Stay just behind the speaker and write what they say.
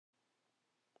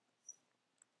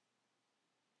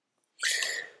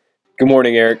Good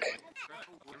morning, Eric.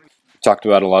 Talked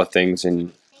about a lot of things,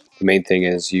 and the main thing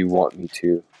is you want me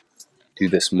to do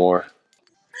this more.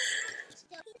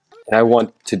 And I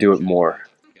want to do it more.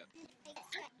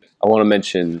 I want to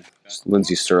mention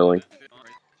Lindsey Sterling.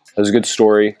 That was a good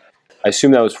story. I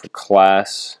assume that was for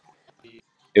class.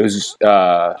 It was,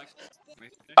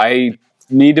 I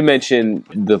need to mention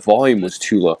the volume was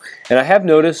too low. And I have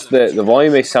noticed that the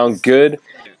volume may sound good,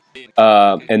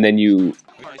 and then you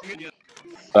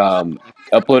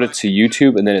upload it to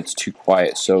YouTube, and then it's too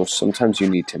quiet. So sometimes you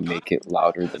need to make it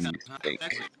louder than you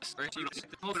think.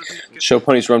 Show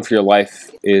Ponies Run for Your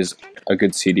Life is a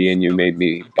good CD, and you made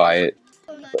me buy it,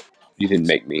 but you didn't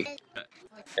make me.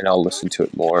 And I'll listen to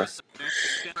it more.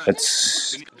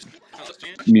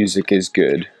 Music is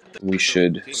good. We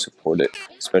should support it,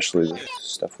 especially the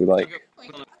stuff we like.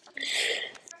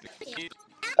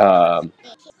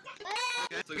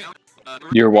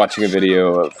 You're watching a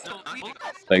video of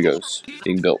Legos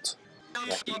being built. I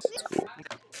think that's cool.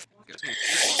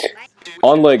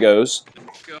 On Legos,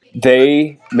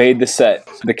 they made the set,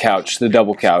 the couch, the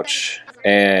double couch,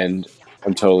 and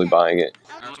I'm totally buying it.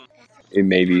 It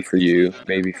may be for you,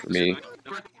 maybe for me,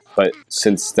 but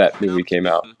since that movie came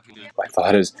out, my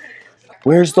thought is,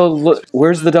 where's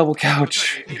the double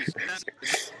couch?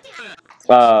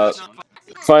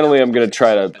 Finally, I'm gonna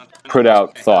try to put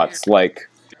out thoughts like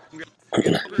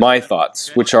my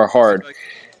thoughts, which are hard.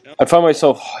 I find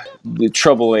myself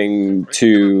troubling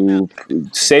to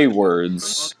say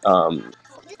words.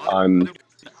 I'm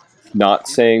not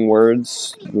saying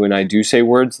words. When I do say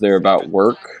words, they're about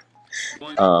work.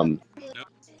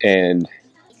 And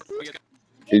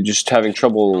just having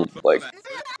trouble like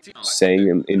saying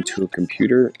them into a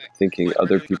computer, thinking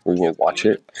other people will watch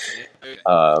it.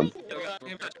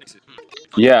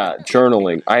 Yeah,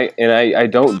 journaling. I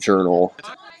don't journal.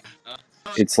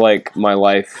 It's like my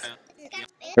life.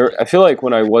 I feel like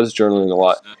when I was journaling a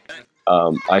lot,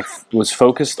 I was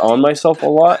focused on myself a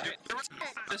lot,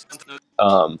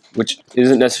 which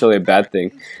isn't necessarily a bad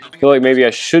thing. I feel like maybe I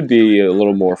should be a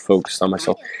little more focused on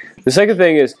myself. The second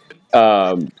thing is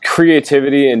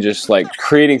creativity and just like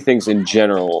creating things in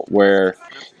general, where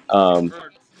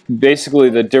basically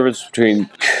the difference between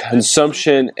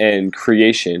consumption and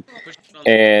creation.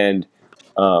 And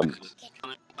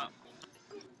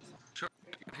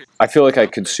I feel like I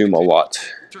consume a lot,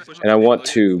 and I want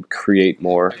to create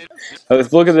more.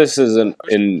 Look at this as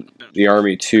in the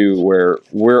Army too, where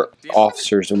we're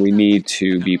officers and we need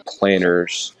to be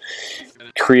planners.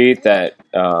 Create that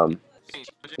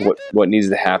what needs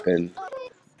to happen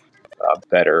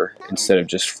better, instead of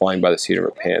just flying by the seat of our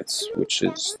pants, which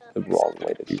is the wrong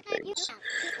way to do things.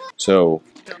 So,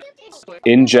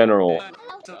 in general,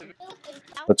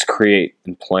 let's create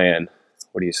and plan.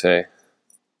 What do you say?